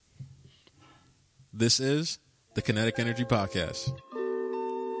This is the Kinetic Energy Podcast.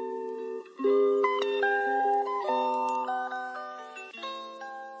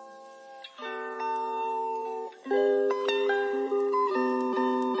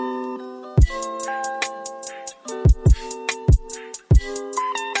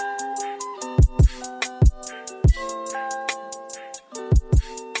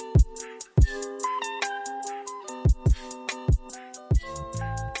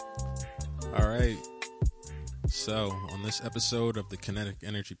 So, on this episode of the Kinetic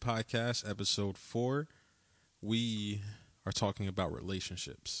Energy Podcast, episode 4, we are talking about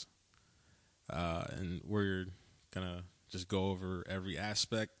relationships. And we're going to just go over every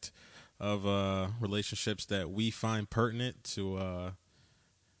aspect of relationships that we find pertinent to,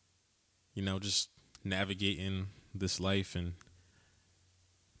 just navigating this life and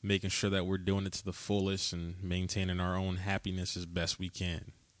making sure that we're doing it to the fullest and maintaining our own happiness as best we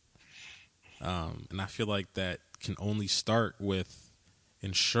can. And I feel like that can only start with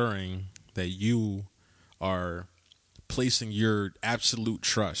ensuring that you are placing your absolute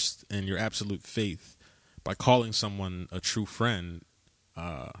trust and your absolute faith by calling someone a true friend,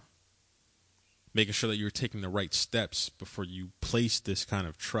 making sure that you're taking the right steps before you place this kind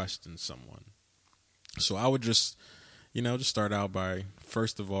of trust in someone. So I would just start out by,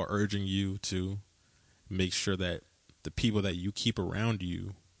 first of all, urging you to make sure that the people that you keep around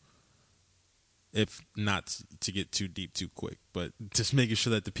you, if not to get too deep too quick, but just making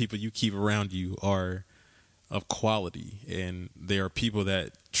sure that the people you keep around you are of quality and they are people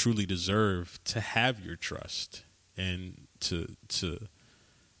that truly deserve to have your trust and to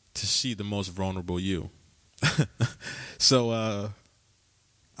see the most vulnerable you. So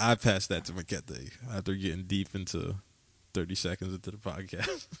I passed that to Makete after getting deep into 30 seconds into the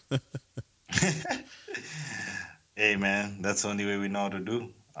podcast. Hey man, that's the only way we know how to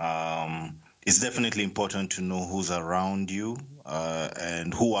do. It's definitely important to know who's around you,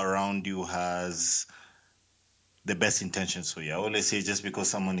 and who around you has the best intentions for you. I always say just because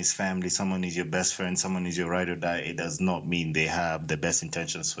someone is family, someone is your best friend, someone is your ride or die, it does not mean they have the best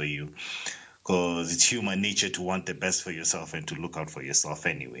intentions for you. Because it's human nature to want the best for yourself and to look out for yourself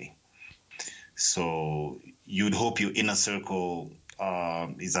anyway. So you'd hope your inner circle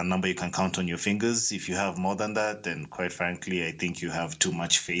is a number you can count on your fingers. If you have more than that, then quite frankly, I think you have too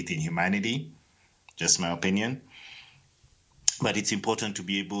much faith in humanity. Just my opinion. But it's important to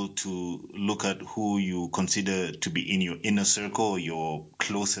be able to look at who you consider to be in your inner circle, your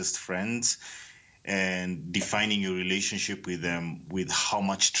closest friends, and defining your relationship with them with how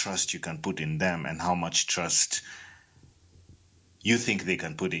much trust you can put in them and how much trust you think they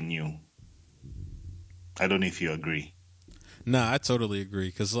can put in you. I don't know if you agree. Nah, I totally agree.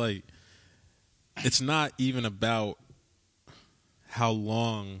 Because, it's not even about how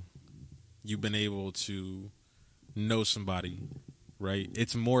long you've been able to know somebody, right?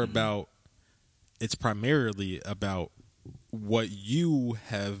 It's primarily about what you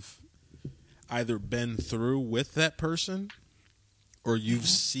have either been through with that person or you've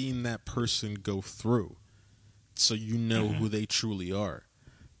seen that person go through. So you know who they truly are.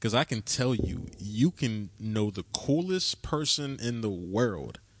 Because I can tell you, you can know the coolest person in the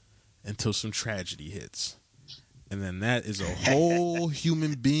world until some tragedy hits. And then that is a whole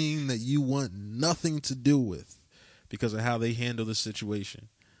human being that you want nothing to do with because of how they handle the situation.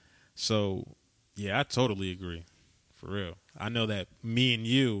 So, yeah, I totally agree. For real. I know that me and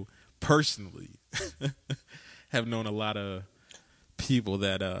you personally have known a lot of people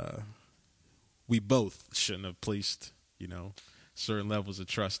that we both shouldn't have placed, certain levels of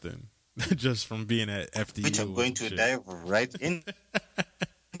trust in just from being at FDU. Which I'm going to dive right into.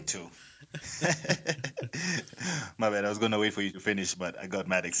 My bad, I was going to wait for you to finish, but I got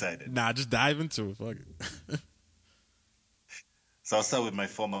mad excited. Nah, just dive into it. Fuck it. So I'll start with my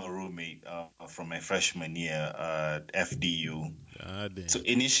former roommate from my freshman year at FDU. So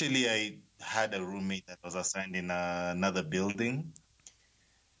initially I had a roommate that was assigned in another building,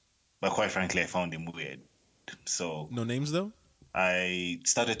 but quite frankly I found him weird. So no names though? I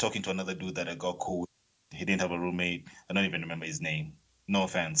started talking to another dude that I got cool with. He didn't have a roommate. I don't even remember his name. No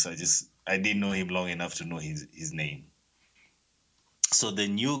offense. I didn't know him long enough to know his name. So the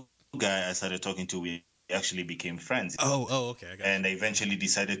new guy I started talking to, we actually became friends. Oh, okay. And I eventually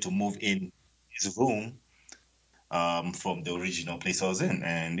decided to move in his room from the original place I was in.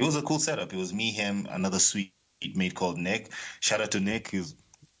 And it was a cool setup. It was me, him, another sweet mate called Nick. Shout out to Nick. He's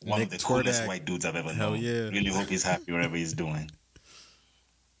one of the coolest white dudes I've ever known. Yeah. Really hope he's happy wherever he's doing.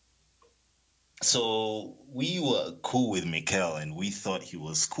 So we were cool with Mikkel and we thought he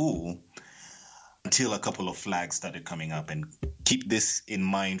was cool. until a couple of flags started coming up. And keep this in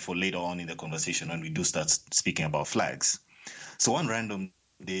mind for later on in the conversation when we do start speaking about flags. So one random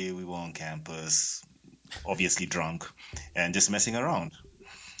day we were on campus, obviously drunk, and just messing around.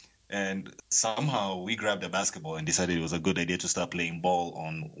 And somehow we grabbed a basketball and decided it was a good idea to start playing ball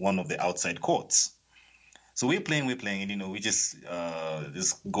on one of the outside courts. So we're playing, and we just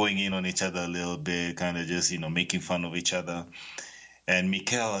going in on each other a little bit, kind of just making fun of each other. And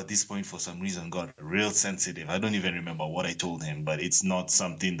Mikel at this point, for some reason, got real sensitive. I don't even remember what I told him, but it's not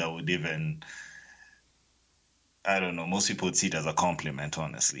something that would even, I don't know, most people would see it as a compliment,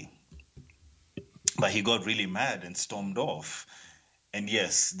 honestly. But he got really mad and stormed off. And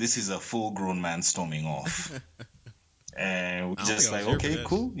yes, this is a full-grown man storming off. And we're just like, okay,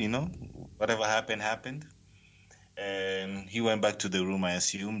 cool, whatever happened. And he went back to the room, I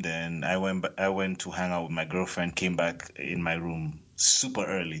assumed, and I went to hang out with my girlfriend, came back in my room super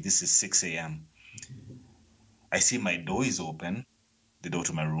early. This is 6 a.m. I see my door is open, the door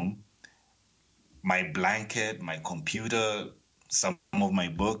to my room. My blanket, my computer, some of my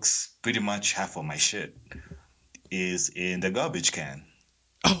books, pretty much half of my shit is in the garbage can.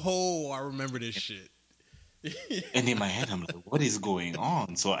 Oh, I remember this shit. And in my head, I'm like, what is going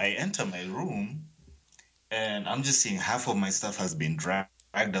on? So I enter my room, and I'm just seeing half of my stuff has been dragged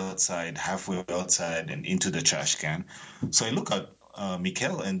outside, halfway outside, and into the trash can. So I look at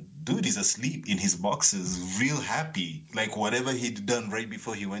Mikel, and dude is asleep in his boxes, real happy. Like whatever he'd done right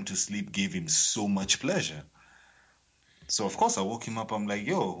before he went to sleep gave him so much pleasure. So of course I woke him up. I'm like,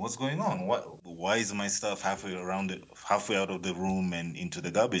 yo, what's going on? Why is my stuff halfway out of the room and into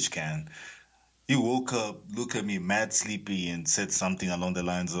the garbage can? He woke up, looked at me mad sleepy, and said something along the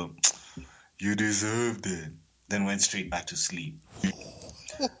lines of, you deserved it. Then went straight back to sleep.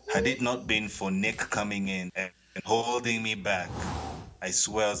 Had it not been for Nick coming in and holding me back, I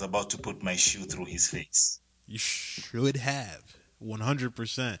swear I was about to put my shoe through his face. You should have.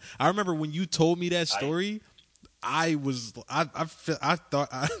 100%. I remember when you told me that story, I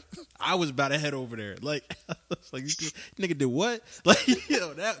thought I was about to head over there. Like, I was like, nigga did what? Like,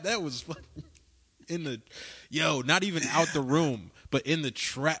 that was not even out the room, but in the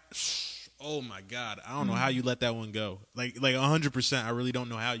trap. Oh my God. I don't know how you let that one go. Like 100%. I really don't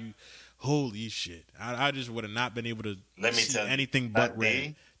know how you, holy shit. I just would have not been able to see anything but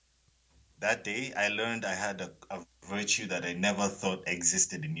red. That day, I learned I had a virtue that I never thought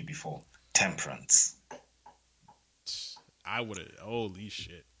existed in me before. Temperance. I would have, holy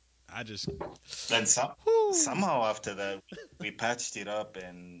shit. And somehow after that, we patched it up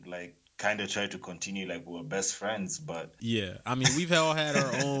and like kind of tried to continue like we were best friends, but... Yeah, I mean, we've all had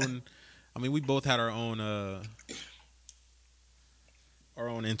our own... I mean, we both had our own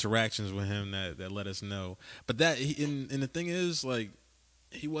interactions with him that let us know. But and the thing is, like,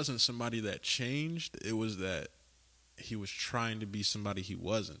 he wasn't somebody that changed. It was that he was trying to be somebody he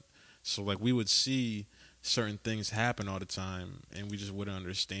wasn't. So, like, we would see certain things happen all the time, and we just wouldn't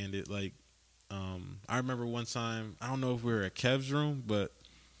understand it. Like, I remember one time, I don't know if we were at Kev's room, but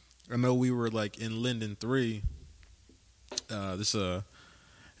I know we were, like, in Linden 3.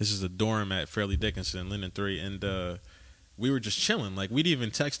 This is a dorm at Fairleigh Dickinson, Linden 3, and we were just chilling. Like, we didn't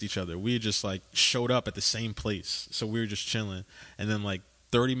even text each other. We just, like, showed up at the same place. So we were just chilling. And then, like,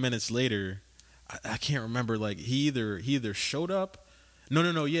 30 minutes later, I can't remember, like, he either showed up.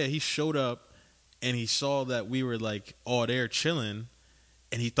 No, yeah, he showed up, and he saw that we were, like, all there chilling,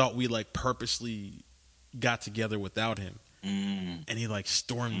 and he thought we, like, purposely got together without him. And he, like,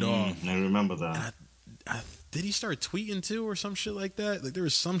 stormed off. I remember that. Did he start tweeting too or some shit like that? Like, there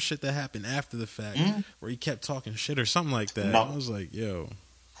was some shit that happened after the fact where he kept talking shit or something like that. No. I was like, yo.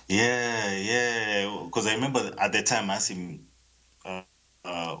 Yeah. Because I remember at the time I asked him, why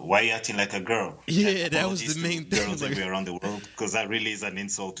are you acting like a girl? Yeah, that was the main thing. Girls everywhere around the world, because that really is an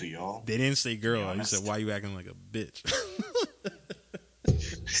insult to y'all. They didn't say girl. You said, why are you acting like a bitch?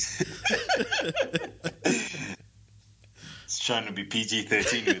 Trying to be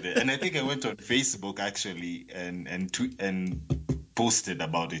PG-13 with it, and I think I went on Facebook actually and posted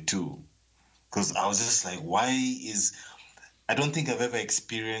about it too, because I was just like, I don't think I've ever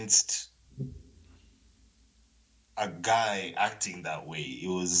experienced a guy acting that way. It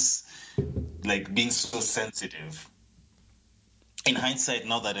was like being so sensitive. In hindsight,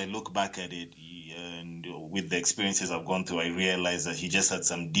 now that I look back at it, and with the experiences I've gone through, I realized that he just had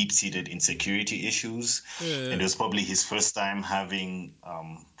some deep-seated insecurity issues. Yeah. And it was probably his first time having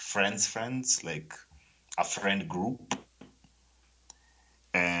friends, like a friend group.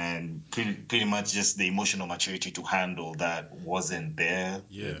 And pretty much just the emotional maturity to handle that wasn't there,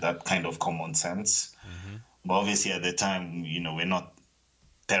 that kind of common sense. Mm-hmm. But obviously at the time, we're not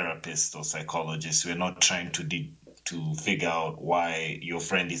therapists or psychologists. We're not trying to figure out why your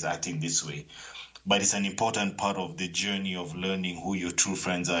friend is acting this way. But it's an important part of the journey of learning who your true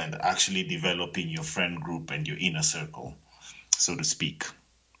friends are and actually developing your friend group and your inner circle, so to speak.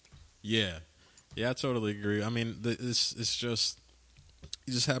 Yeah, yeah, I totally agree. I mean, it's just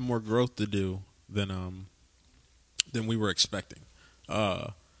you just have more growth to do than we were expecting.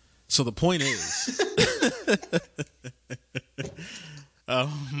 So the point is,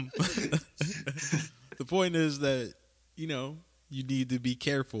 the point is that you need to be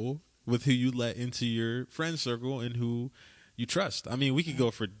careful with who you let into your friend circle and who you trust. I mean, we could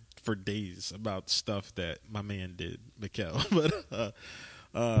go for days about stuff that my man did, Mikkel, but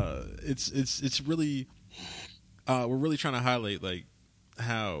it's really we're really trying to highlight like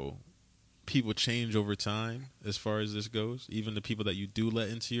how people change over time as far as this goes, even the people that you do let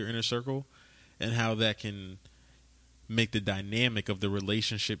into your inner circle, and how that can make the dynamic of the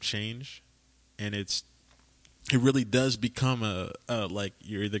relationship change. And it really does become a like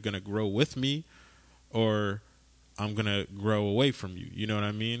you're either going to grow with me or I'm going to grow away from you. You know what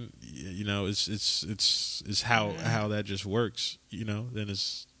I mean? It's how that just works, then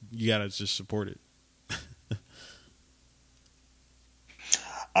you got to just support it.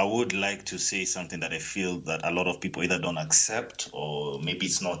 I would like to say something that I feel that a lot of people either don't accept or maybe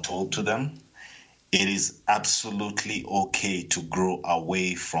it's not told to them. It is absolutely okay to grow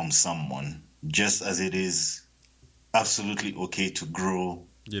away from someone, just as it is absolutely okay to grow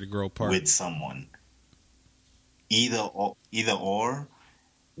apart with someone. Either or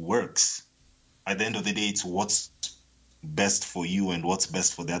works. At the end of the day, it's what's best for you and what's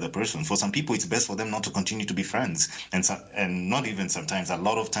best for the other person. For some people, it's best for them not to continue to be friends, and not even sometimes. A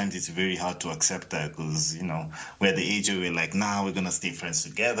lot of times, it's very hard to accept that because we're at the age where we're like, nah, we're gonna stay friends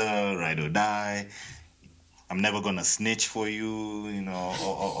together, ride or die. I'm never gonna snitch for you,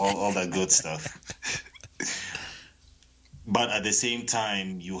 all that good stuff. But at the same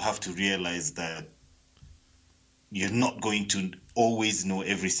time, you have to realize that you're not going to always know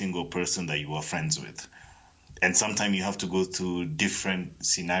every single person that you are friends with. And sometimes you have to go through different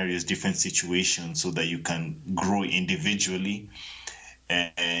scenarios, different situations so that you can grow individually.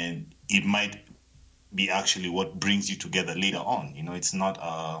 And it might be actually what brings you together later on. It's not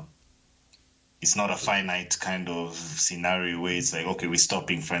a finite kind of scenario where it's like, okay, we stop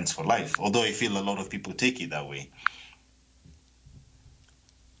being friends for life. Although I feel a lot of people take it that way.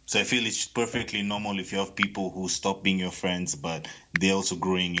 So I feel it's perfectly normal if you have people who stop being your friends, but they're also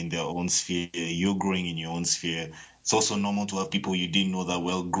growing in their own sphere. You're growing in your own sphere. It's also normal to have people you didn't know that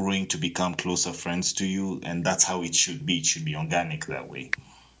well growing to become closer friends to you, and that's how it should be. It should be organic that way.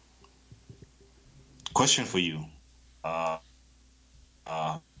 Question for you.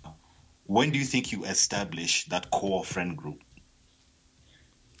 When do you think you establish that core friend group?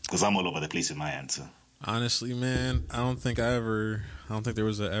 Because I'm all over the place with my answer. Honestly, man, I don't think there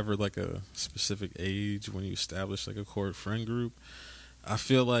was ever like a specific age when you establish like a core friend group. I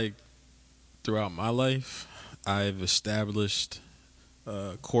feel like throughout my life, I've established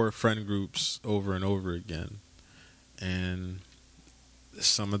core friend groups over and over again. And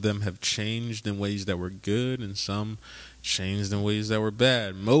some of them have changed in ways that were good and some changed in ways that were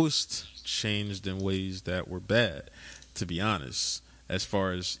bad. Most changed in ways that were bad, to be honest, as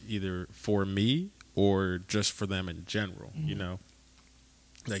far as either for me or just for them in general,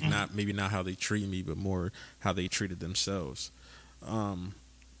 like maybe not how they treat me, but more how they treated themselves.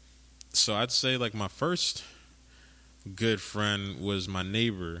 So I'd say like my first good friend was my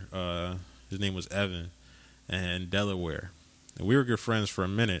neighbor. His name was Evan, in Delaware. And we were good friends for a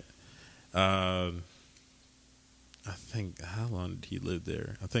minute. I think, how long did he live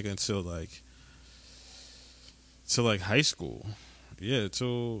there? I think until high school. Yeah,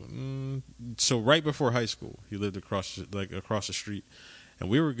 so right before high school, he lived across the street, and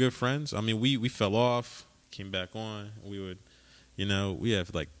we were good friends. I mean, we fell off, came back on. We would, we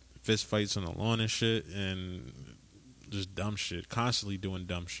have like fist fights on the lawn and shit, and just dumb shit, constantly doing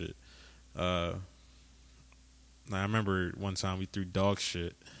dumb shit. I remember one time we threw dog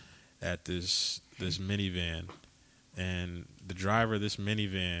shit at this minivan, and the driver of this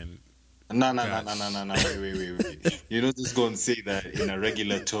minivan. No. Wait. You don't just go and say that in a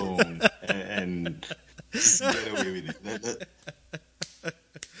regular tone and just get away with it.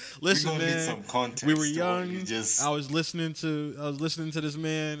 Listen, man, some context we were young. I was listening to this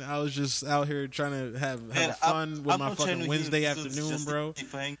man. I was just out here trying to have fun with my fucking Wednesday afternoon, bro.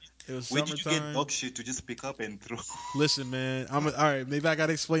 It was Where summertime. Did you get dog shit to just pick up and throw? Listen, man. All right. Maybe I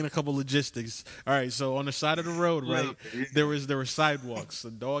gotta explain a couple logistics. All right. So on the side of the road, right, there were sidewalks.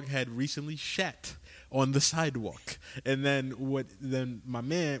 The dog had recently shat on the sidewalk. And then my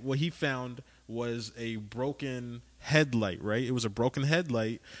man, what he found was a broken headlight, right? It was a broken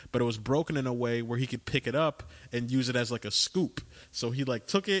headlight, but it was broken in a way where he could pick it up and use it as like a scoop. So he like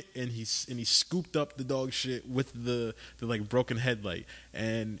took it and he scooped up the dog shit with the like broken headlight.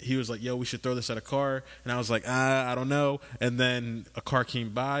 And he was like, "Yo, we should throw this at a car." And I was like, I don't know. And then a car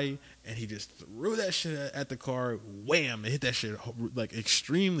came by and he just threw that shit at the car. Wham! It hit that shit like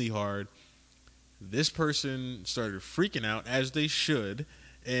extremely hard. This person started freaking out, as they should,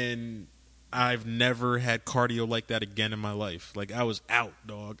 and I've never had cardio like that again in my life. Like, I was out,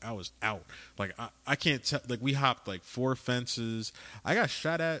 dog. I was out. Like, I can't tell. Like, we hopped like 4 fences. I got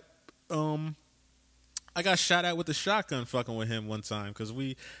shot at. I got shot at with a shotgun fucking with him one time because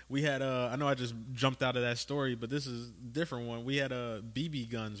we had I know I just jumped out of that story, but this is a different one. We had BB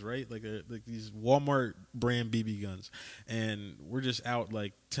guns, right? Like these Walmart brand BB guns, and we're just out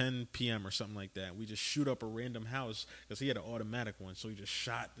like 10 p.m. or something like that. We just shoot up a random house because he had an automatic one, so he just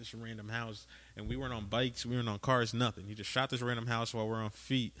shot this random house, and we weren't on bikes, we weren't on cars, nothing. He just shot this random house while we're on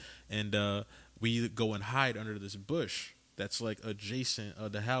feet, and we go and hide under this bush that's like adjacent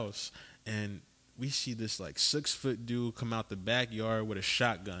of the house, and we see this like 6-foot dude come out the backyard with a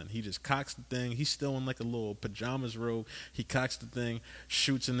shotgun. He just cocks the thing. He's still in like a little pajamas robe. He cocks the thing,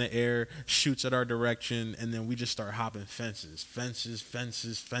 shoots in the air, shoots at our direction, and then we just start hopping fences,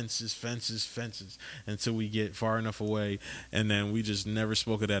 until we get far enough away, and then we just never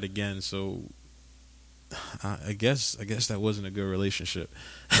spoke of that again. So I guess that wasn't a good relationship.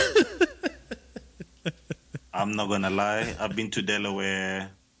 I'm not gonna lie. I've been to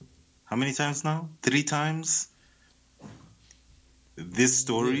Delaware. How many times now? 3 times. These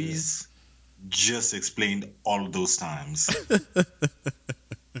stories just explained all those times. But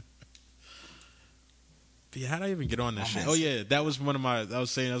yeah, how'd I even get on that shit? Oh yeah, that was one of my. I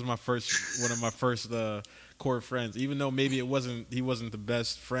was saying that was one of my first core friends. Even though maybe he wasn't the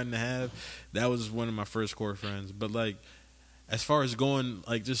best friend to have. That was one of my first core friends. But like, as far as going,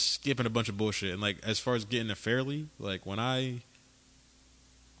 like just skipping a bunch of bullshit, and like as far as getting it fairly, like when I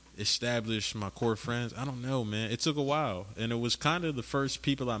established my core friends, I don't know, man. It took a while, and it was kind of the first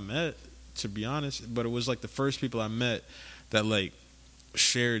people I met, to be honest. But it was like the first people I met that like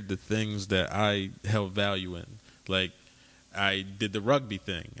shared the things that I held value in. Like I did the rugby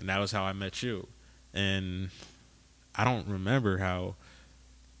thing, and that was how I met you. And I don't remember how.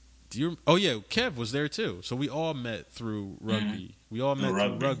 Oh yeah, Kev was there too. So we all met through rugby. Mm-hmm. We all met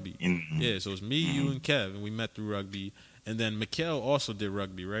through rugby. Mm-hmm. Yeah, so it was me, you, and Kev, and we met through rugby. And then Mikkel also did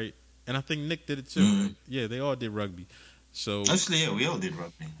rugby, right? And I think Nick did it too. Mm-hmm. Right? Yeah, they all did rugby. So actually, yeah, we all did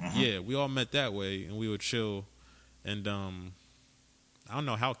rugby. Uh-huh. Yeah, we all met that way, and we would chill. And I don't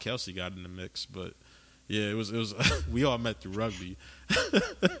know how Kelsey got in the mix, but yeah, it was we all met through rugby.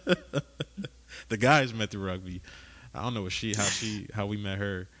 The guys met through rugby. I don't know how we met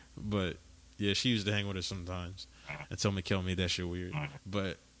her, but yeah, she used to hang with us sometimes until Mikkel made that shit weird.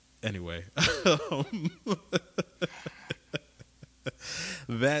 But anyway,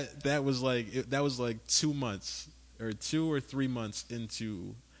 that was like 2 months or 2 or 3 months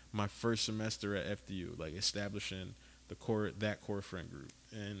into my first semester at FDU, like establishing that core friend group,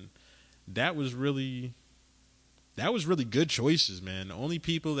 and that was really good choices, man. The only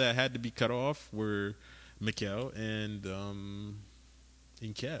people that had to be cut off were Mikkel and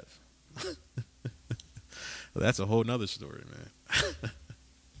Kev. Well, that's a whole nother story,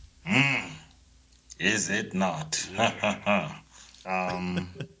 man. Is it not?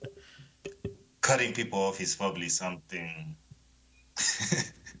 Cutting people off is probably something.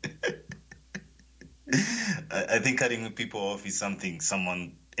 I think cutting people off is something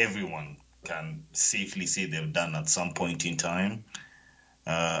everyone can safely say they've done at some point in time.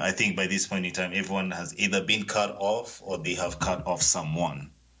 I think by this point in time, everyone has either been cut off or they have cut off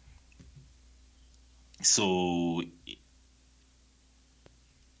someone. So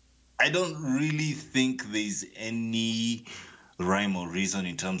I don't really think there's any rhyme or reason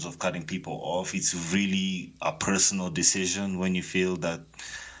in terms of cutting people off. It's really a personal decision when you feel that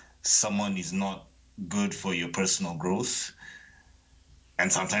someone is not good for your personal growth.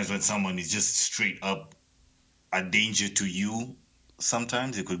 And sometimes when someone is just straight up a danger to you,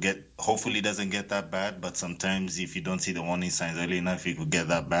 sometimes it could hopefully it doesn't get that bad, but sometimes if you don't see the warning signs early enough, it could get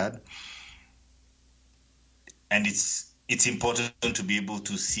that bad. And it's important to be able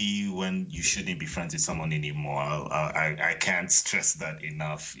to see when you shouldn't be friends with someone anymore. I can't stress that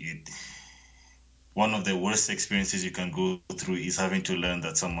enough. One of the worst experiences you can go through is having to learn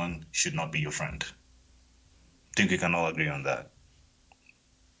that someone should not be your friend. I think we can all agree on that.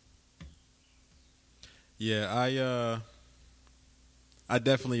 Yeah, I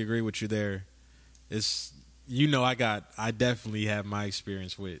definitely agree with you there. it's I definitely have my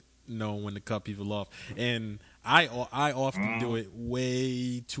experience with knowing when to cut people off, and I often do it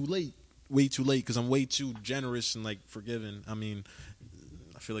way too late because I'm way too generous and like forgiving. I mean,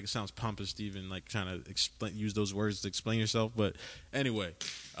 I feel like it sounds pompous to even like trying to use those words to explain yourself, but anyway,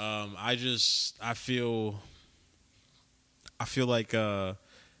 I feel like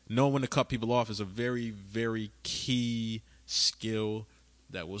knowing when to cut people off is a very, very key skill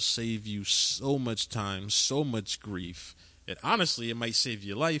that will save you so much time, so much grief. And honestly, it might save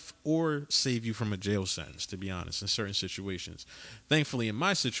your life or save you from a jail sentence, to be honest, in certain situations. Thankfully, in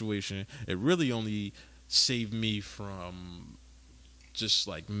my situation, it really only saved me from just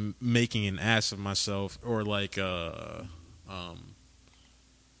like making an ass of myself or like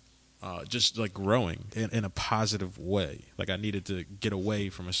just like growing in a positive way. Like I needed to get away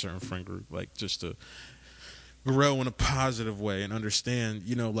from a certain friend group, like just to grow in a positive way and understand,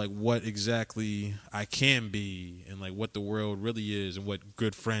 like what exactly I can be and like what the world really is and what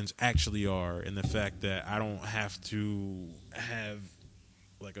good friends actually are, and the fact that I don't have to have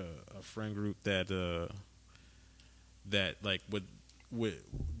like a friend group that like with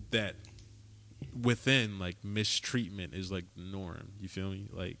that within like mistreatment is like the norm. You feel me?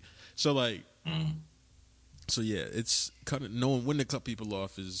 Like so like so yeah, it's knowing when to cut people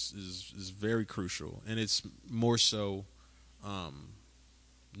off is very crucial, and it's more so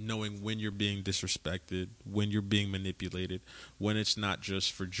knowing when you're being disrespected, when you're being manipulated, when it's not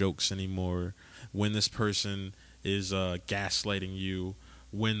just for jokes anymore, when this person is gaslighting you,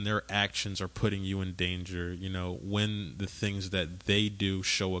 when their actions are putting you in danger, when the things that they do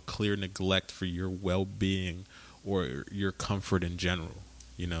show a clear neglect for your well-being or your comfort in general.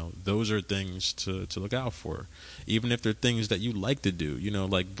 Those are things to look out for. Even if they're things that you like to do,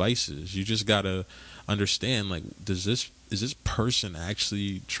 like vices, you just gotta understand, like, is this person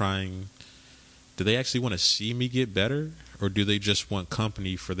actually trying, do they actually want to see me get better? Or do they just want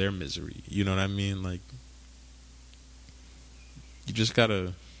company for their misery? You know what I mean? Like, you just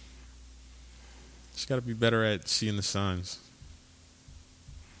gotta be better at seeing the signs.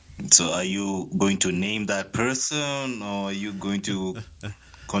 So are you going to name that person, or are you going to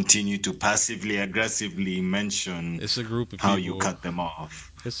continue to passively aggressively mention It's a group of how people. you cut them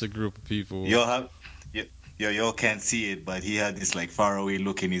off? It's a group of people. Y'all can't see it, but he had this like faraway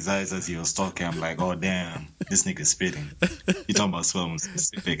look in his eyes as he was talking. I'm like, oh damn, this nigga's spitting. You talking about someone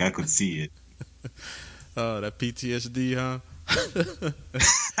specific? I could see it. Oh, that PTSD, huh?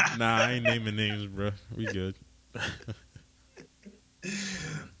 Nah, I ain't naming names, bro. We good.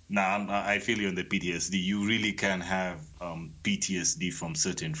 Nah, I feel you on the PTSD. You really can have PTSD from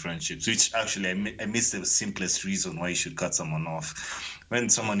certain friendships, which actually I miss the simplest reason why you should cut someone off. When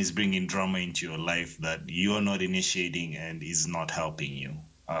someone is bringing drama into your life that you're not initiating and is not helping you.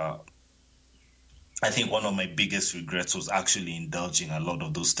 I think one of my biggest regrets was actually indulging a lot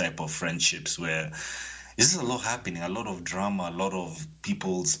of those type of friendships where there's a lot happening, a lot of drama, a lot of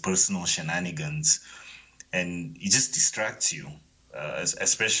people's personal shenanigans, and it just distracts you.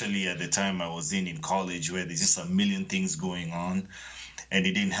 Especially at the time I was in college, where there's just a million things going on, and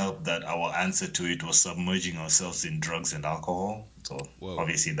it didn't help that our answer to it was submerging ourselves in drugs and alcohol. So Whoa.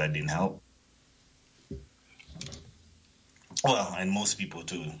 obviously that didn't help. Well, and most people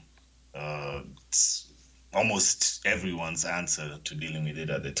too. It's almost everyone's answer to dealing with it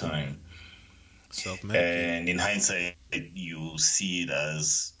at the time. And in hindsight, you see it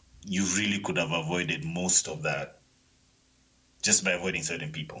as you really could have avoided most of that just by avoiding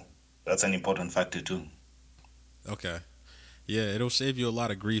certain people. That's an important factor too. Okay. Yeah, it'll save you a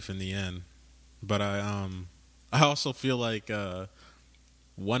lot of grief in the end. But I also feel like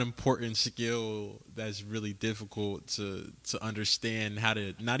one important skill that's really difficult to understand how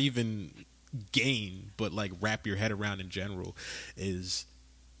to not even gain, but like wrap your head around in general, is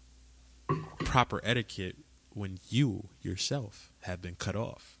proper etiquette when you yourself have been cut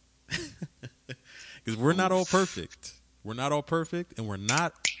off. Because we're not all perfect. We're not all perfect, and we're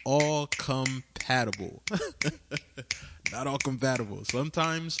not all compatible. Not all compatible.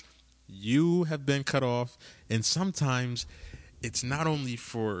 Sometimes you have been cut off, and sometimes it's not only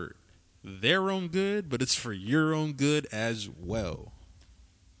for their own good, but it's for your own good as well.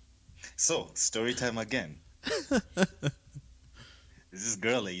 So, story time again. There's this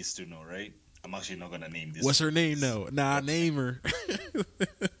girl I used to know, right? I'm actually not going to name this. What's her name, though? Nah, name her.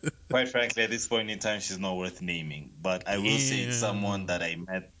 Quite frankly, at this point in time, she's not worth naming. But I will say it's someone that I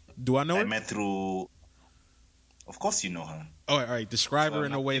met. Do I know her? I met through. Of course, you know her. All right. Describe her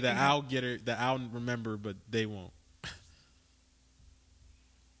in a way that I'll get her, that I'll remember, but they won't.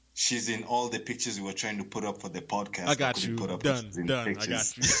 She's in all the pictures we were trying to put up for the podcast. I got couldn't you. put up Done. she's in Done. I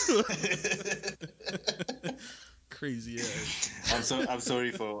got pictures. you. Crazy ass. I'm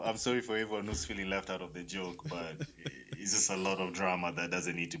sorry for everyone who's feeling left out of the joke, but it's just a lot of drama that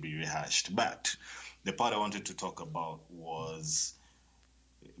doesn't need to be rehashed. But the part I wanted to talk about was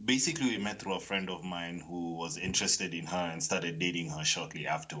basically we met through a friend of mine who was interested in her and started dating her shortly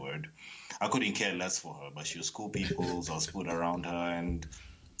afterward. I couldn't care less for her, but she was cool people, so I was put around her, and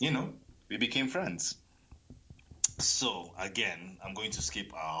we became friends. So again, I'm going to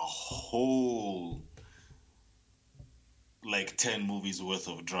skip a whole like 10 movies worth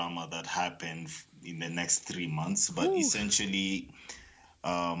of drama that happened in the next 3 months, but Ooh. essentially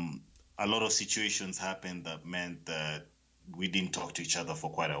a lot of situations happened that meant that we didn't talk to each other for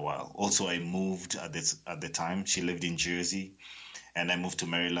quite a while. Also, I moved at the time. She lived in Jersey and I moved to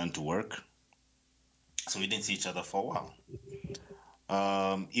Maryland to work, so we didn't see each other for a while.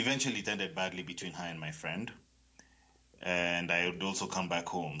 Eventually it ended badly between her and my friend, and I would also come back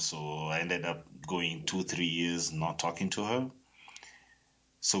home, so I ended up going 2-3 years not talking to her.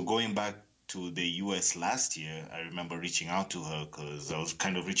 So going back to the US last year, I remember reaching out to her because I was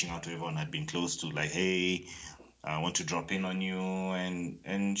kind of reaching out to everyone I'd been close to, like, hey, I want to drop in on you,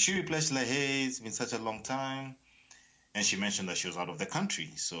 and she replied, she's like, hey, it's been such a long time. And she mentioned that she was out of the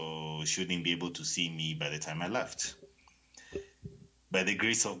country, so she wouldn't be able to see me by the time I left. By the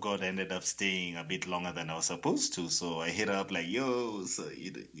grace of God, I ended up staying a bit longer than I was supposed to. So I hit her up like, yo, so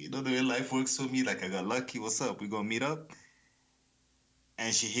you know the way life works for me, like I got lucky, what's up? We gonna meet up?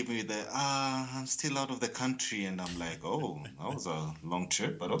 And she hit me with the, I'm still out of the country. And I'm like, oh, that was a long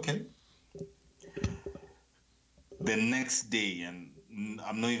trip, but okay. The next day, and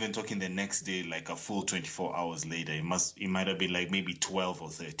I'm not even talking the next day, like a full 24 hours later, it might have been like maybe 12 or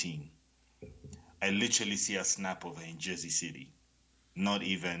 13. I literally see a snap of her in Jersey City. Not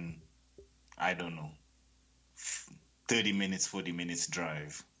even, I don't know, 30 minutes, 40 minutes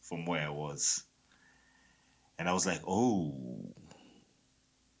drive from where I was. And I was like, oh,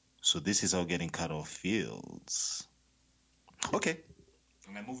 so this is how getting cut off feels. Okay.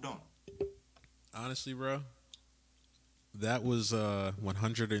 And I moved on. Honestly, bro, that was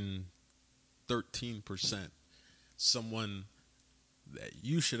 113% someone that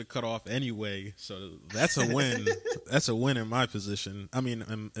you should have cut off anyway. So that's a win. That's a win in my position. I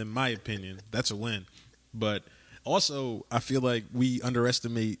mean, in my opinion, that's a win. But also, I feel like we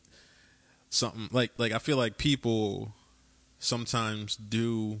underestimate something. Like I feel like people sometimes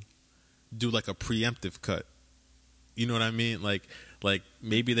do like a preemptive cut. You know what I mean? Like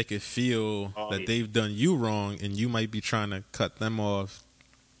maybe they could feel that they've done you wrong, and you might be trying to cut them off.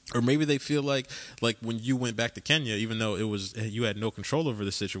 Or maybe they feel like when you went back to Kenya, even though it was you had no control over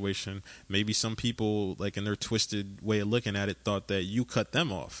the situation, maybe some people, like in their twisted way of looking at it, thought that you cut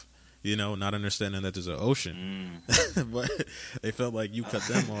them off. You know, not understanding that there's an ocean, but they felt like you cut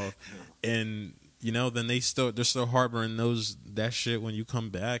them off, and then they're still harboring that shit when you come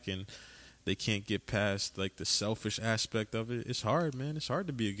back, and they can't get past like the selfish aspect of it. It's hard, man. It's hard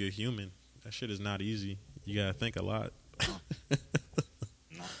to be a good human. That shit is not easy. You gotta think a lot.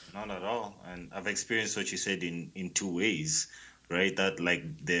 Not at all. And I've experienced what you said in two ways, right? That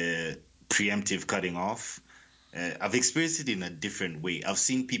like the preemptive cutting off. I've experienced it in a different way. I've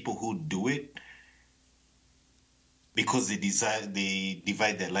seen people who do it because they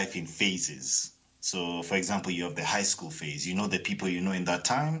divide their life in phases. So, for example, you have the high school phase. You know the people you know in that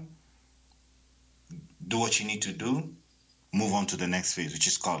time. Do what you need to do. Move on to the next phase, which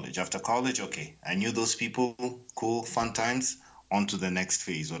is college. After college, okay, I knew those people. Cool, fun times. On to the next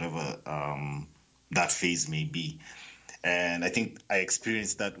phase, whatever that phase may be. And I think I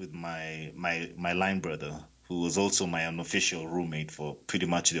experienced that with my line brother, who was also my unofficial roommate for pretty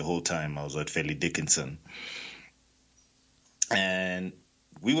much the whole time I was at Fairleigh Dickinson. And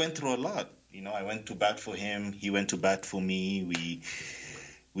we went through a lot. I went to bat for him. He went to bat for me.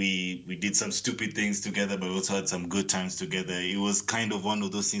 We did some stupid things together, but we also had some good times together. It was kind of one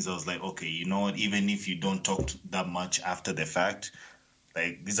of those things I was like, okay, you know what? Even if you don't talk that much after the fact,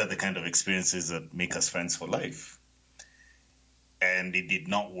 like these are the kind of experiences that make us friends for life. And it did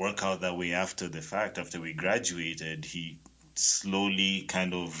not work out that way after the fact. After we graduated, he slowly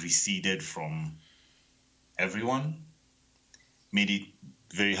kind of receded from everyone, made it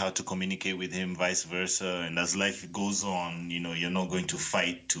very hard to communicate with him, vice versa. And as life goes on, you're not going to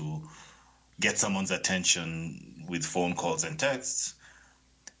fight to get someone's attention with phone calls and texts.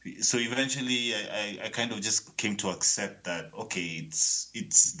 So eventually I kind of just came to accept that, okay,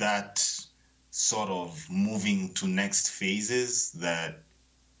 it's that sort of moving to next phases that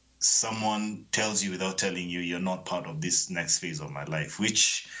someone tells you without telling you you're not part of this next phase of my life,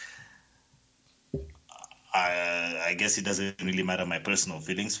 which I guess it doesn't really matter my personal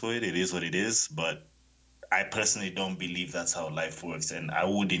feelings for it. It is what it is. But I personally don't believe that's how life works, and I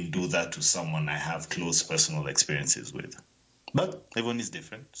wouldn't do that to someone I have close personal experiences with. But everyone is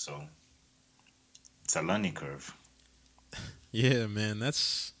different, so it's a learning curve. Yeah, man,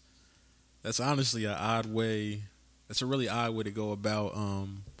 that's honestly an odd way. That's a really odd way to go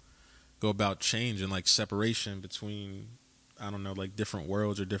about change and like separation between, I don't know, like different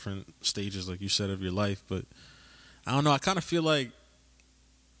worlds or different stages, like you said, of your life. But I don't know. I kind of feel like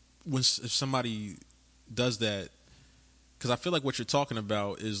if somebody does that, because I feel like what you're talking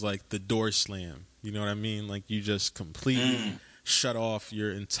about is like the door slam. You know what I mean? Like you just completely shut off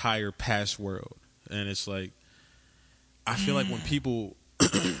your entire past world, and it's like I feel like when people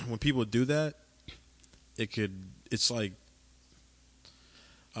when people do that, it's like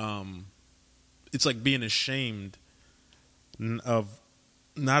it's like being ashamed of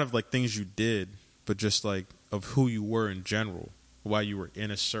not of like things you did, but just like of who you were in general while you were in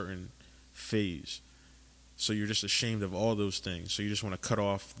a certain phase. So you're just ashamed of all those things. So you just want to cut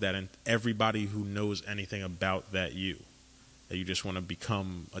off that and everybody who knows anything about that you just want to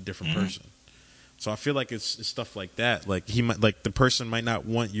become a different person. So I feel like it's stuff like that. Like the person might not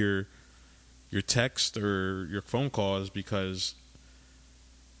want your text or your phone calls because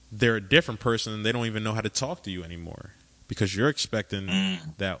they're a different person and they don't even know how to talk to you anymore because you're expecting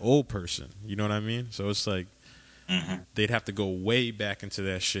that old person. You know what I mean? So it's like they'd have to go way back into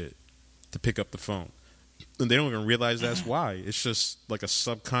that shit to pick up the phone. And they don't even realize that's why. It's just like a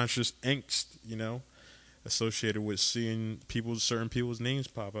subconscious angst, associated with seeing certain people's names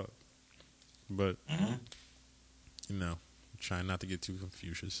pop up. But, trying not to get too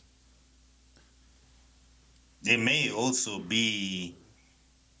Confucius. There may also be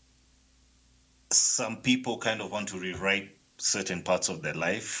some people kind of want to rewrite certain parts of their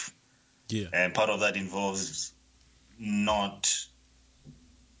life. Yeah. And part of that involves not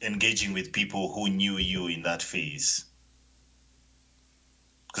engaging with people who knew you in that phase.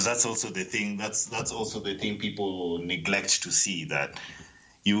 Because that's also the thing. That's also the thing people neglect to see, that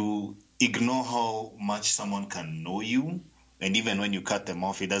you ignore how much someone can know you, and even when you cut them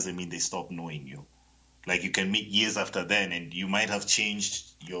off, it doesn't mean they stop knowing you. Like you can meet years after then, and you might have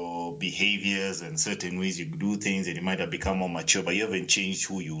changed your behaviors and certain ways you do things, and you might have become more mature, but you haven't changed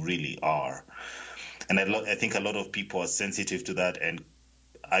who you really are. And I think a lot of people are sensitive to that, and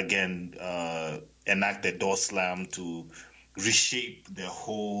again, enact the door slam to reshape their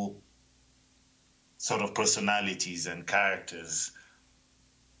whole sort of personalities and characters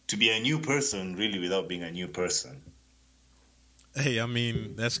to be a new person, really, without being a new person. Hey, I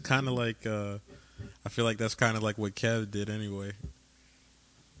mean, that's kind of like, I feel like that's kind of like what Kev did anyway.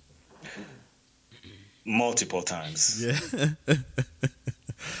 Multiple times. Yeah.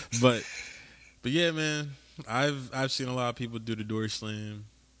 but yeah, man, I've seen a lot of people do the door slam.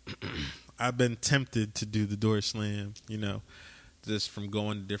 I've been tempted to do the door slam, just from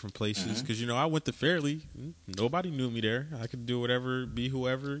going to different places. Because, I went to Fairleigh. Nobody knew me there. I could do whatever, be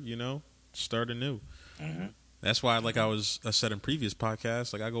whoever, start anew. That's why, like I said in previous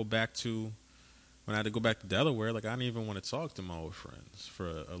podcasts, like I go back to, when I had to go back to Delaware, like I didn't even want to talk to my old friends for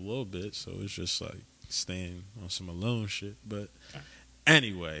a little bit. So it's just like staying on some alone shit. But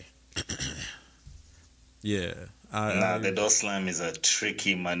anyway, yeah. The door slam is a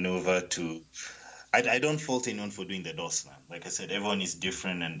tricky maneuver to... I don't fault anyone for doing the door slam. Like I said, everyone is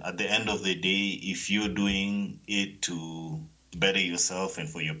different, and at the end of the day, if you're doing it to better yourself and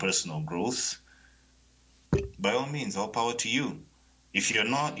for your personal growth, by all means, all power to you. If you're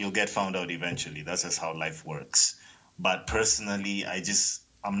not, you'll get found out eventually. That's just how life works. But personally,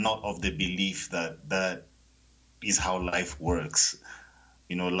 I'm not of the belief that that is how life works.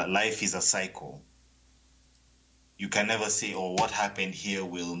 Life is a cycle. You can never say, oh, what happened here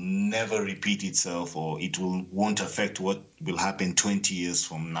will never repeat itself, or it won't affect what will happen 20 years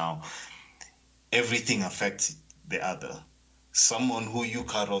from now. Everything affects the other. Someone who you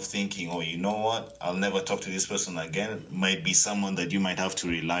cut off thinking, oh, you know what, I'll never talk to this person again, might be someone that you might have to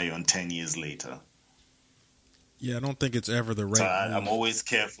rely on 10 years later. Yeah, I don't think it's ever the right So move. I'm always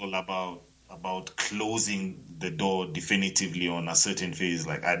careful about closing the door definitively on a certain phase.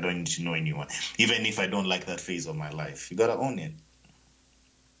 Like, I don't need to know anyone, even if I don't like that phase of my life. You gotta own it.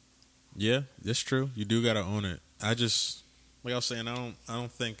 Yeah, that's true. You do gotta own it. I just, like I was saying, I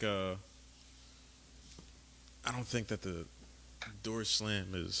don't think that the door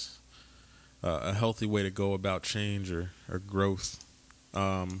slam is a healthy way to go about change or growth.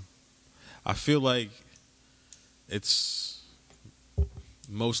 I feel like it's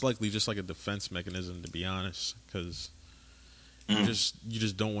most likely just like a defense mechanism, to be honest, because you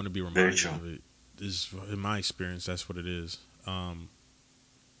just don't want to be reminded of it. is in my experience that's what it is.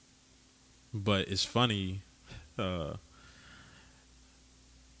 But it's funny that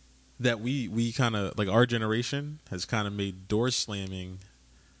we kind of like our generation has kind of made door slamming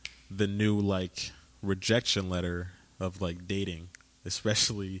the new like rejection letter of like dating,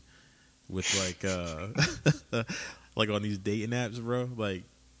 especially with like like on these dating apps, bro. Like,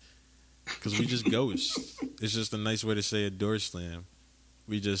 because we just ghost. It's just a nice way to say a door slam.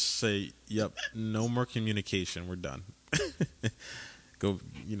 We just say, "Yep, no more communication. We're done." Go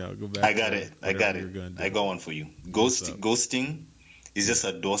back. I got it. I got it. I got one for you. Ghosting is just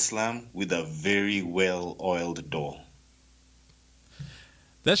a door slam with a very well oiled door.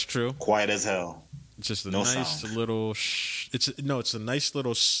 That's true. Quiet as hell. It's just a nice little. It's a nice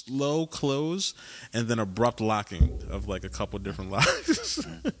little slow close, and then abrupt locking of like a couple different locks.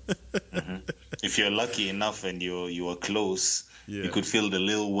 Mm-hmm. If you're lucky enough and you are close, yeah, you could feel the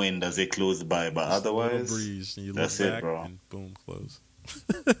little wind as it closed by. But just otherwise, a breeze, and you that's look back it, bro. And boom, close.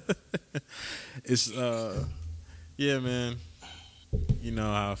 It's yeah, man. You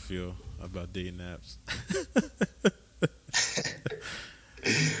know how I feel about dating apps.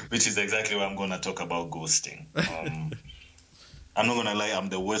 Which is exactly why I'm going to talk about ghosting. I'm not going to lie, I'm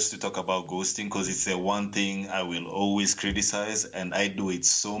the worst to talk about ghosting because it's the one thing I will always criticize, and I do it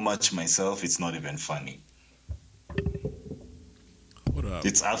so much myself, it's not even funny. What up?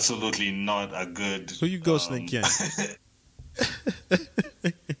 It's absolutely not a good... Who you ghosting again?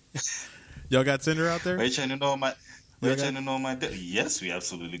 Y'all got Tinder out there? Are you trying to know my... Yes, we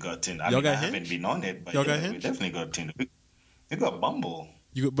absolutely got Tinder. I haven't been on it, but y'all got we definitely got Tinder. We got Bumble.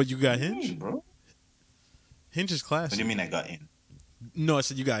 But you got Hinge? Bro. Hinge is classic. What do you mean I got in? No, I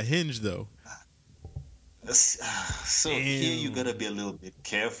said you got Hinge, though. So here you got to be a little bit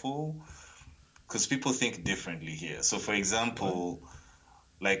careful because people think differently here. So, for example,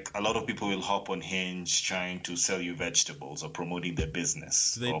 like a lot of people will hop on Hinge trying to sell you vegetables or promoting their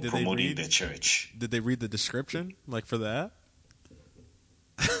business or promoting their church. Did they read the description, like for the app?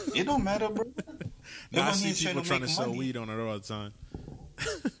 It don't matter, bro. No, I see people trying to sell weed on it all the time.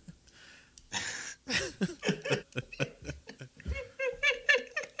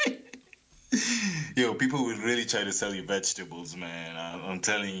 Yo, people will really try to sell you vegetables, man. I'm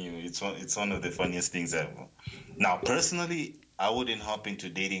telling you, it's one of the funniest things ever. Now, personally, I wouldn't hop into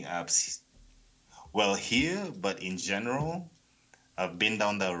dating apps. Well, here, but in general, I've been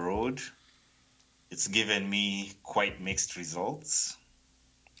down that road. It's given me quite mixed results.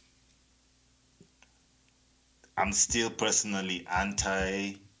 I'm still personally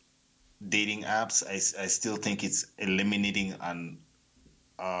anti-dating apps. I still think it's eliminating an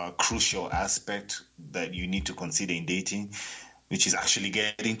crucial aspect that you need to consider in dating, which is actually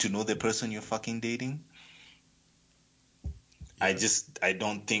getting to know the person you're fucking dating. Yeah. I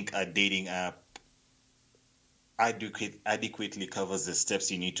don't think a dating app adequately covers the steps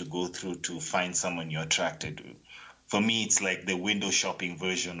you need to go through to find someone you're attracted to. For me, it's like the window shopping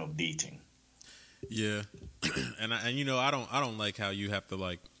version of dating. Yeah, and I don't like how you have to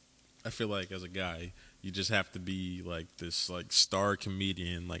like. I feel like as a guy, you just have to be like this like star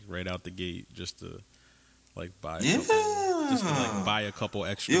comedian like right out the gate just to like buy a couple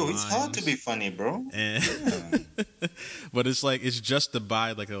extra. Yo, it's hard to be funny, bro. And but it's like it's just to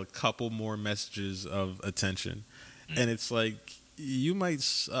buy like a couple more messages of attention, and it's like you might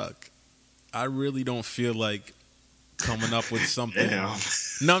suck. I really don't feel like coming up with something. Yeah.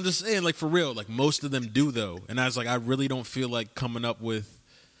 No, I'm just saying, like for real, like most of them do though, and I was like, I really don't feel like coming up with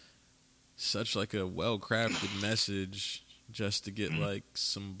such like a well-crafted message just to get like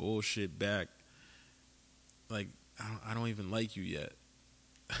some bullshit back. Like I don't even like you yet.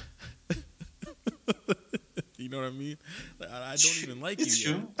 You know what I mean? Like, I don't even like it's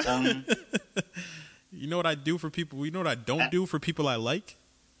you true. yet. You know what I do for people? You know what I don't do for people I like?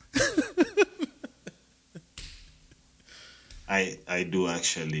 I do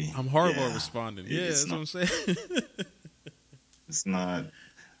actually. I'm horrible at responding. Yeah, that's what I'm saying. It's not.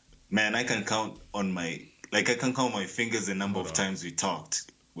 Man, I can count my fingers the number of times we talked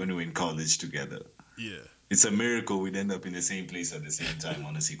when we were in college together. Yeah. It's a miracle we'd end up in the same place at the same time,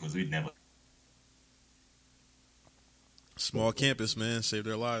 honestly, because we'd never. Small campus, man, saved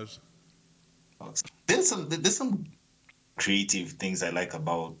their lives. There's some creative things I like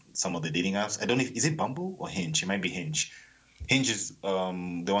about some of the dating apps. I don't know is it Bumble or Hinge? It might be Hinge. Hinge is the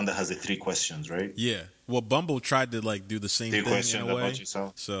one that has the 3 questions, right? Yeah. Well, Bumble tried to like do the same 3 thing questions in a way. about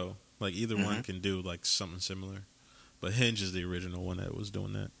yourself. So like either one can do like something similar, but Hinge is the original one that was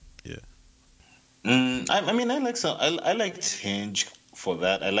doing that. Yeah. I liked Hinge for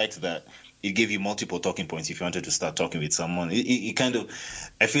that. I liked that it gave you multiple talking points if you wanted to start talking with someone. It kind of,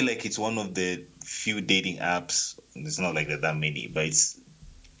 I feel like it's one of the few dating apps. It's not like there are that many, but it's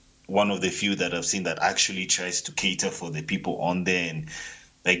one of the few that I've seen that actually tries to cater for the people on there, and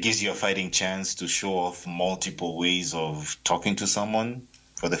that gives you a fighting chance to show off multiple ways of talking to someone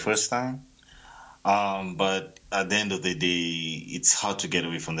for the first time. But at the end of the day, it's hard to get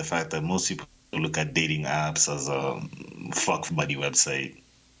away from the fact that most people look at dating apps as a fuck buddy website.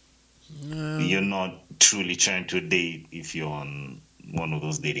 You're not truly trying to date if you're on one of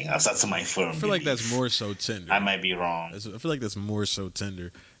those dating apps. That's my firm I feel like belief. that's more so Tinder. I might be wrong. I feel like that's more so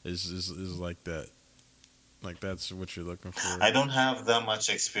Tinder is like that. Like that's what you're looking for. I don't have that much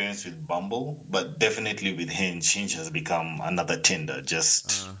experience with Bumble, but definitely with Hinge. Hinge has become another Tinder.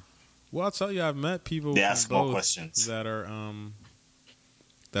 Just Well, I'll tell you, I've met people they from ask more both questions. that are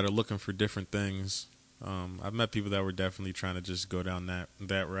looking for different things. I've met people that were definitely trying to just go down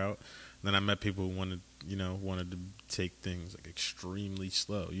that route. And then I met people who wanted to take things like extremely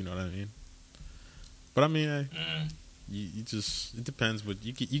slow. You know what I mean? But I mean, you just, it depends what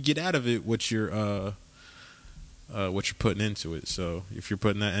you get out of it. What you're putting into it. So if you're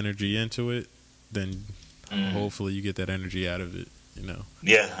putting that energy into it, then hopefully you get that energy out of it. You know.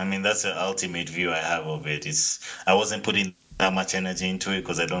 Yeah, I mean that's the ultimate view I have of it. I wasn't putting that much energy into it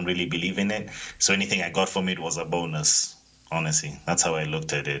because I don't really believe in it. So anything I got from it was a bonus. Honestly, that's how I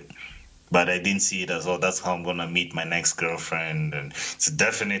looked at it. But I didn't see it as, oh, that's how I'm going to meet my next girlfriend. And it's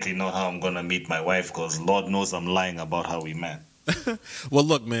definitely not how I'm going to meet my wife because Lord knows I'm lying about how we met. Well,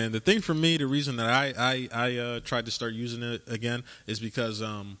 look, man, the thing for me, the reason that I tried to start using it again is because,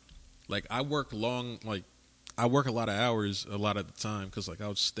 like, I work a lot of hours a lot of the time because, like, I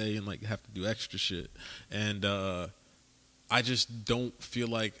would stay and, like, have to do extra shit. And I just don't feel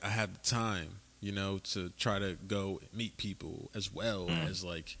like I have the time, you know, to try to go meet people as well as,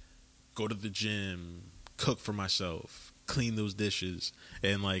 like, go to the gym, cook for myself, clean those dishes,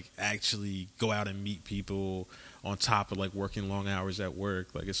 and like actually go out and meet people on top of like working long hours at work.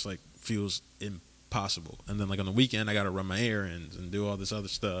 Like it's like feels impossible. And then like on the weekend I gotta run my errands and do all this other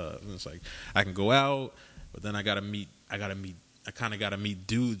stuff. And it's like I can go out, but then I kinda gotta meet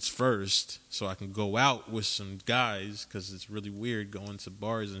dudes first so I can go out with some guys because it's really weird going to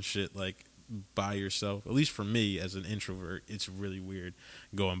bars and shit like by yourself. At least for me as an introvert, it's really weird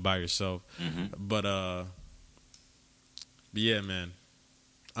going by yourself. But yeah, man,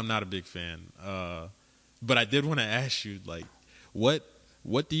 I'm not a big fan. But I did want to ask you, like, what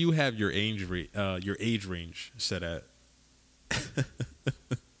do you have your age range set at?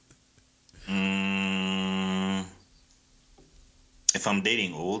 If I'm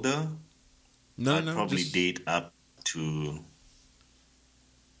dating older, I'd probably date up to.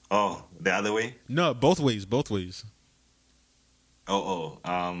 Oh, the other way? No, both ways. If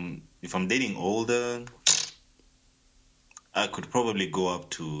I'm dating older, I could probably go up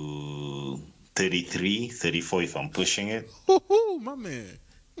to 33, 34 if I'm pushing it. Woohoo, my man.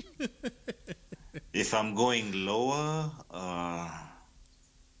 If I'm going lower,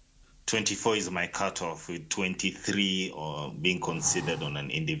 24 is my cutoff, with 23 or being considered on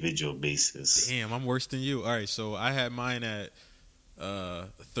an individual basis. Damn, I'm worse than you. All right, so I had mine at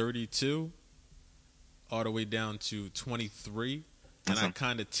 32 all the way down to 23, and I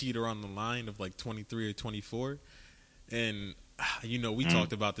kind of teeter on the line of like 23 or 24. And you know, we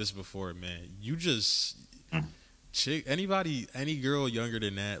talked about this before, man. You just any girl younger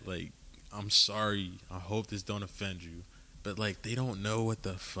than that, like, I'm sorry, I hope this don't offend you, but like they don't know what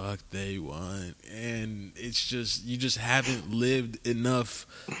the fuck they want, and it's just you just haven't lived enough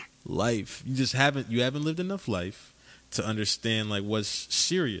life. You haven't lived enough life to understand like what's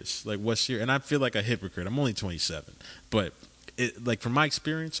serious. And I feel like a hypocrite. I'm only 27, but like from my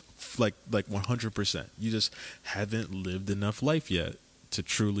experience, like 100%, you just haven't lived enough life yet to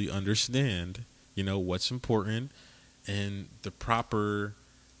truly understand, you know, what's important and the proper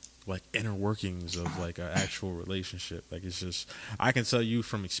like inner workings of like an actual relationship. Like it's just, I can tell you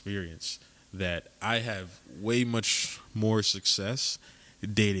from experience that I have way much more success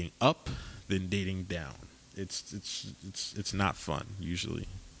dating up than dating down. It's not fun usually,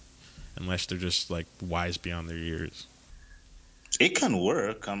 unless they're just like wise beyond their years. It can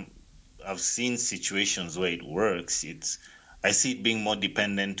work. I've seen situations where it works. I see it being more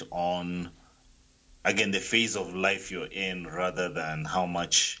dependent on, again, the phase of life you're in rather than how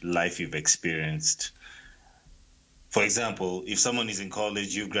much life you've experienced. For example, if someone is in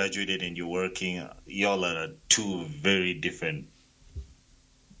college, you've graduated and you're working, y'all are at two very different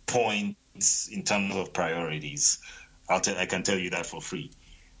points in terms of priorities. I can tell you that for free.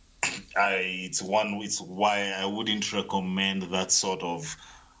 It's why I wouldn't recommend that sort of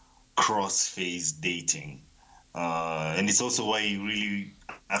cross-phase dating. And it's also why you really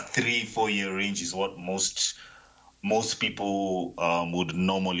a 3-4 year range is what most people would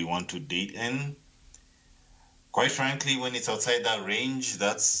normally want to date in. Quite frankly, when it's outside that range,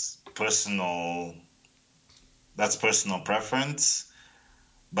 that's personal preference.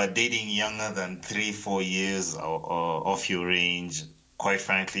 But dating younger than 3-4 years off your range, quite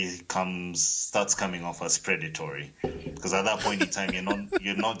frankly, starts coming off as predatory. Because at that point in time,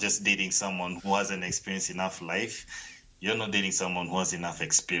 you're not just dating someone who hasn't experienced enough life. You're not dating someone who has enough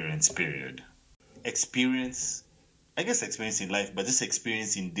experience. Period. Experience, I guess, experience in life, but just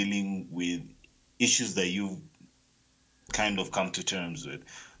experience in dealing with issues that you've kind of come to terms with.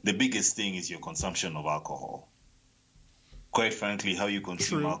 The biggest thing is your consumption of alcohol. Quite frankly, how you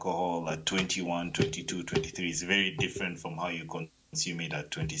consume alcohol at 21, 22, 23 is very different from how you consume it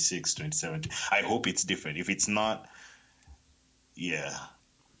at 26, 27. I hope it's different. If it's not, yeah,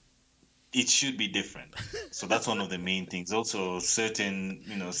 it should be different. So that's one of the main things. Also, certain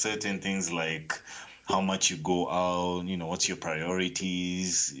things like how much you go out, what's your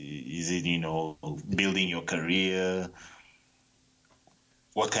priorities? Is it, building your career?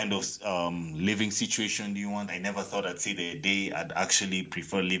 What kind of living situation do you want? I never thought I'd see the day I'd actually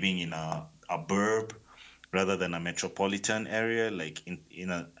prefer living in a burb rather than a metropolitan area, like in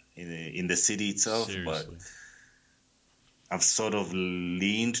the city itself. Seriously. But I've sort of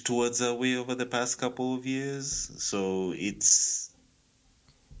leaned towards that way over the past couple of years. So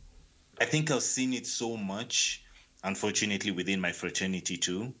I think I've seen it so much, unfortunately, within my fraternity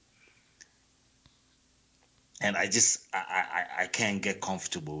too. And I can't get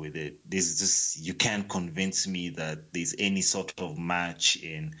comfortable with it. You can't convince me that there's any sort of match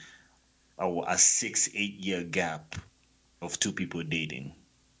in a 6-8 year gap of two people dating.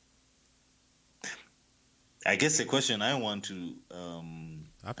 I guess the question I want to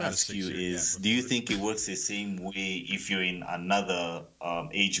ask you is, do you think it works the same way if you're in another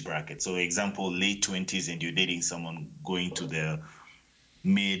age bracket? So example, late 20s and you're dating someone going to their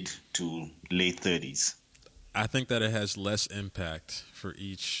mid to late 30s. I think that it has less impact for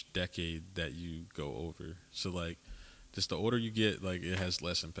each decade that you go over. So, like, just the older you get, like, it has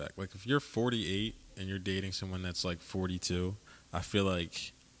less impact. Like, if you're 48 and you're dating someone that's, like, 42, I feel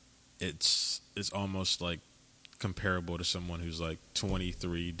like it's almost, like, comparable to someone who's, like,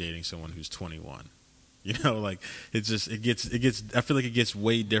 23 dating someone who's 21. Like, I feel like it gets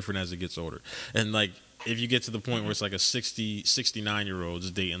way different as it gget older. And, like, if you get to the point where it's like a 69-year-old is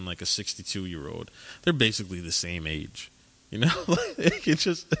dating like a 62-year-old, they're basically the same age. Like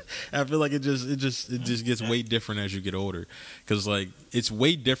I feel like it just gets way different as you get older, because like it's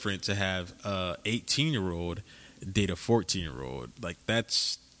way different to have a 18-year-old date a 14-year-old. Like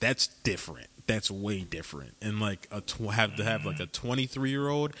that's different. That's way different. And like have like a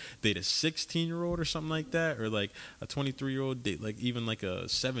 23-year-old date a 16-year-old or something like that, or like a 23-year-old date like even like a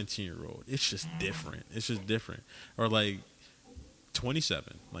 17-year-old. It's just different. Or like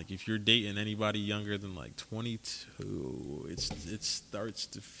 27. Like if you're dating anybody younger than like 22, it starts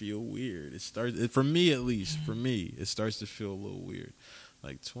to feel weird. For me at least. For me, it starts to feel a little weird.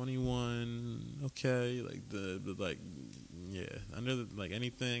 Like 21, okay. Like under like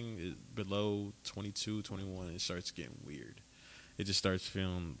anything below 22, 21, it starts getting weird. It just starts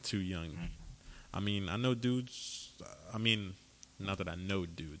feeling too young. I mean, I know dudes. I mean, not that I know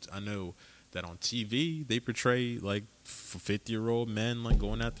dudes. I know that on TV they portray like 50-year-old men like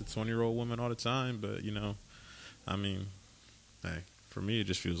going after 20-year-old women all the time. But I mean, hey, for me it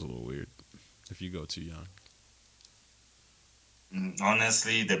just feels a little weird if you go too young.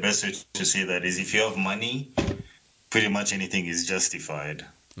 Honestly, the best way to say that is if you have money, pretty much anything is justified.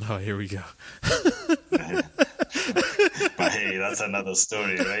 Oh, here we go. But hey, that's another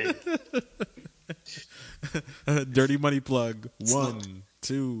story, right? Dirty money plug. 1,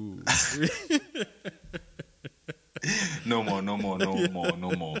 2, 3. No more.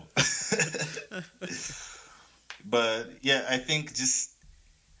 But yeah, I think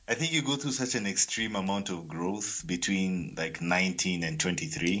you go through such an extreme amount of growth between like 19 and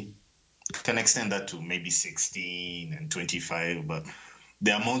 23. Can extend that to maybe 16 and 25, but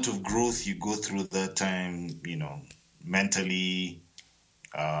the amount of growth you go through that time, mentally,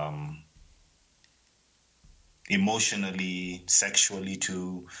 emotionally, sexually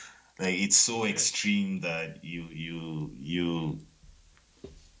too, like it's so extreme that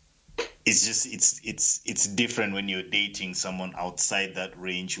it's different when you're dating someone outside that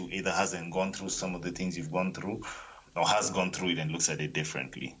range who either hasn't gone through some of the things you've gone through or has gone through it and looks at it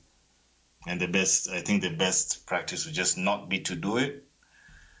differently. And I think the best practice would just not be to do it.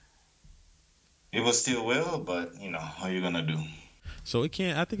 It was still well, but how are you gonna do? So it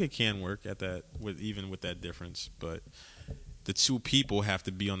can. I think it can work at that with that difference, but the two people have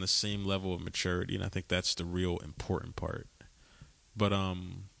to be on the same level of maturity, and I think that's the real important part. But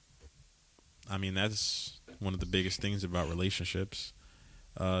I mean that's one of the biggest things about relationships.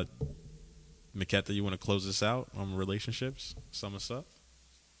 Uh, Maketa, you want to close this out on relationships? Sum us up.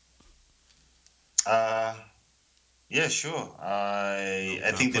 Uh, yeah, sure. I'm I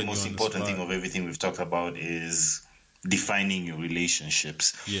kind of think the putting you most on the important thing spot. of everything we've talked about is defining your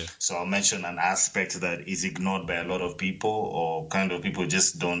relationships. Yeah. So I'll mention an aspect that is ignored by a lot of people, or kind of people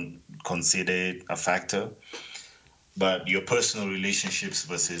just don't consider it a factor. But your personal relationships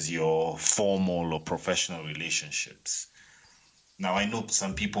versus your formal or professional relationships. Now, I know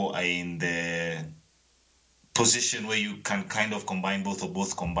some people are in the position where you can kind of combine both or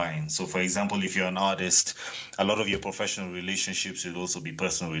both combine. So, for example, if you're an artist, a lot of your professional relationships will also be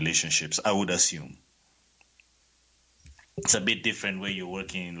personal relationships, I would assume. It's a bit different where you're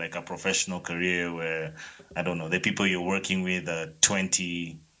working in like a professional career where, I don't know, the people you're working with are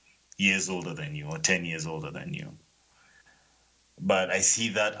 20 years older than you or 10 years older than you. But I see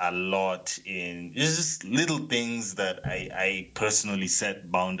that a lot in it's just little things that I personally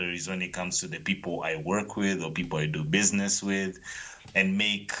set boundaries when it comes to the people I work with or people I do business with, and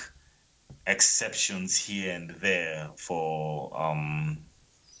make exceptions here and there for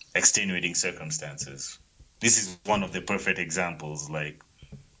extenuating circumstances. This is one of the perfect examples. Like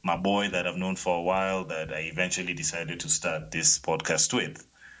my boy that I've known for a while that I eventually decided to start this podcast with.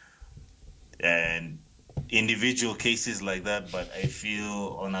 And individual cases like that, but I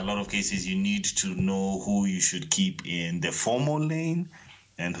feel on a lot of cases you need to know who you should keep in the formal lane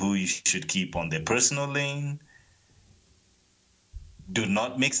and who you should keep on the personal lane. Do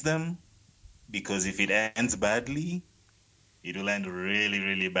not mix them, because if it ends badly, it will end really,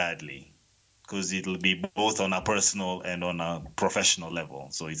 really badly, because it'll be both on a personal and on a professional level.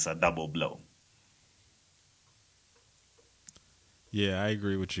 So it's a double blow. Yeah, I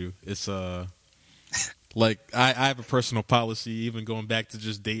agree with you. It's like I have a personal policy, even going back to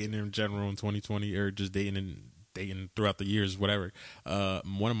just dating in general in 2020, or just dating throughout the years, whatever.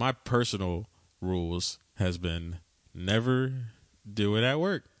 One of my personal rules has been never do it at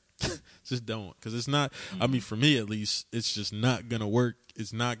work. Just don't, because it's not. I mean, for me at least, it's just not gonna work.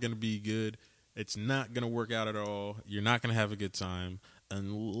 It's not gonna be good. It's not gonna work out at all. You're not gonna have a good time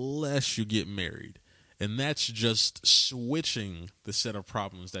unless you get married, and that's just switching the set of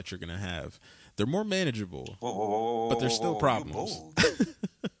problems that you're gonna have. They're more manageable, Whoa, whoa, whoa, but whoa, there's whoa, still whoa, you problems.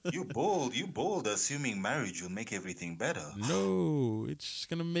 bold. You bold, assuming marriage will make everything better. No, it's just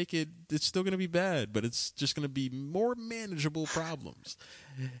gonna make it. It's still gonna be bad, but it's just gonna be more manageable problems.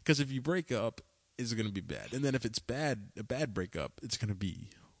 Because if you break up, it's gonna be bad, and then if it's a bad breakup, it's gonna be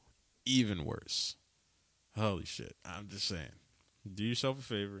even worse. Holy shit! I'm just saying, do yourself a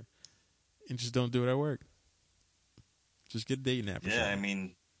favor and just don't do it at work. Just get a dating app or Yeah, I something.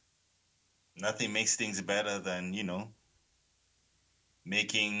 mean, nothing makes things better than,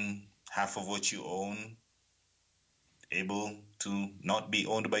 making half of what you own able to not be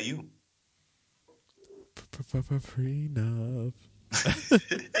owned by you. Prenup.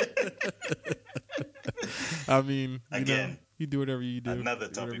 I mean, Again, you do whatever you do, another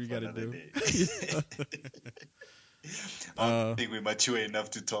whatever topic you for got to another do. day. I don't think we're mature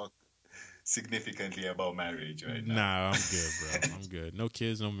enough to talk significantly about marriage right now. Nah, I'm good, bro. I'm good. No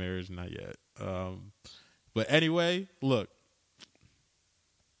kids, no marriage, not yet. But anyway, look,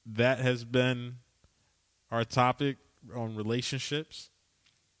 that has been our topic on relationships.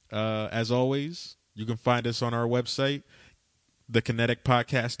 As always, you can find us on our website,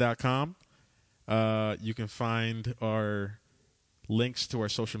 thekineticpodcast.com. You can find our links to our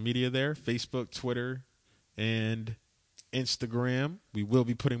social media there: Facebook, Twitter, and Instagram. We will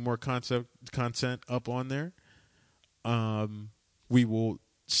be putting more content up on there. We will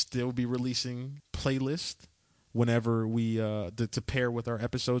still be releasing playlists whenever we to pair with our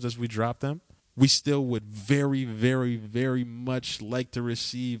episodes as we drop them. We still would very, very, very much like to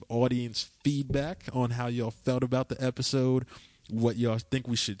receive audience feedback on how y'all felt about the episode, what y'all think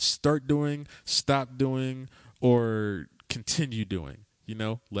we should start doing, stop doing, or continue doing.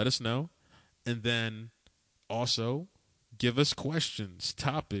 Let us know. And then also give us questions,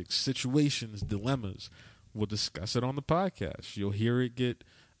 topics, situations, dilemmas. We'll discuss it on the podcast. You'll hear it get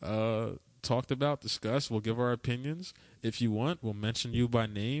talked about, discussed. We'll give our opinions. If you want, we'll mention you by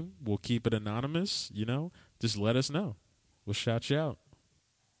name. We'll keep it anonymous. Just let us know. We'll shout you out.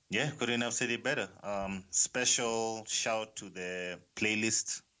 Yeah, couldn't have said it better. Special shout to the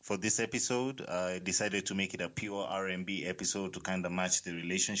playlist for this episode. I decided to make it a pure R&B episode to kind of match the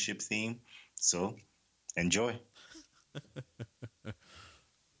relationship theme. So, enjoy.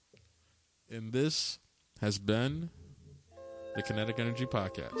 And this has been the Kinetic Energy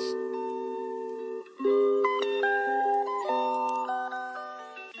Podcast.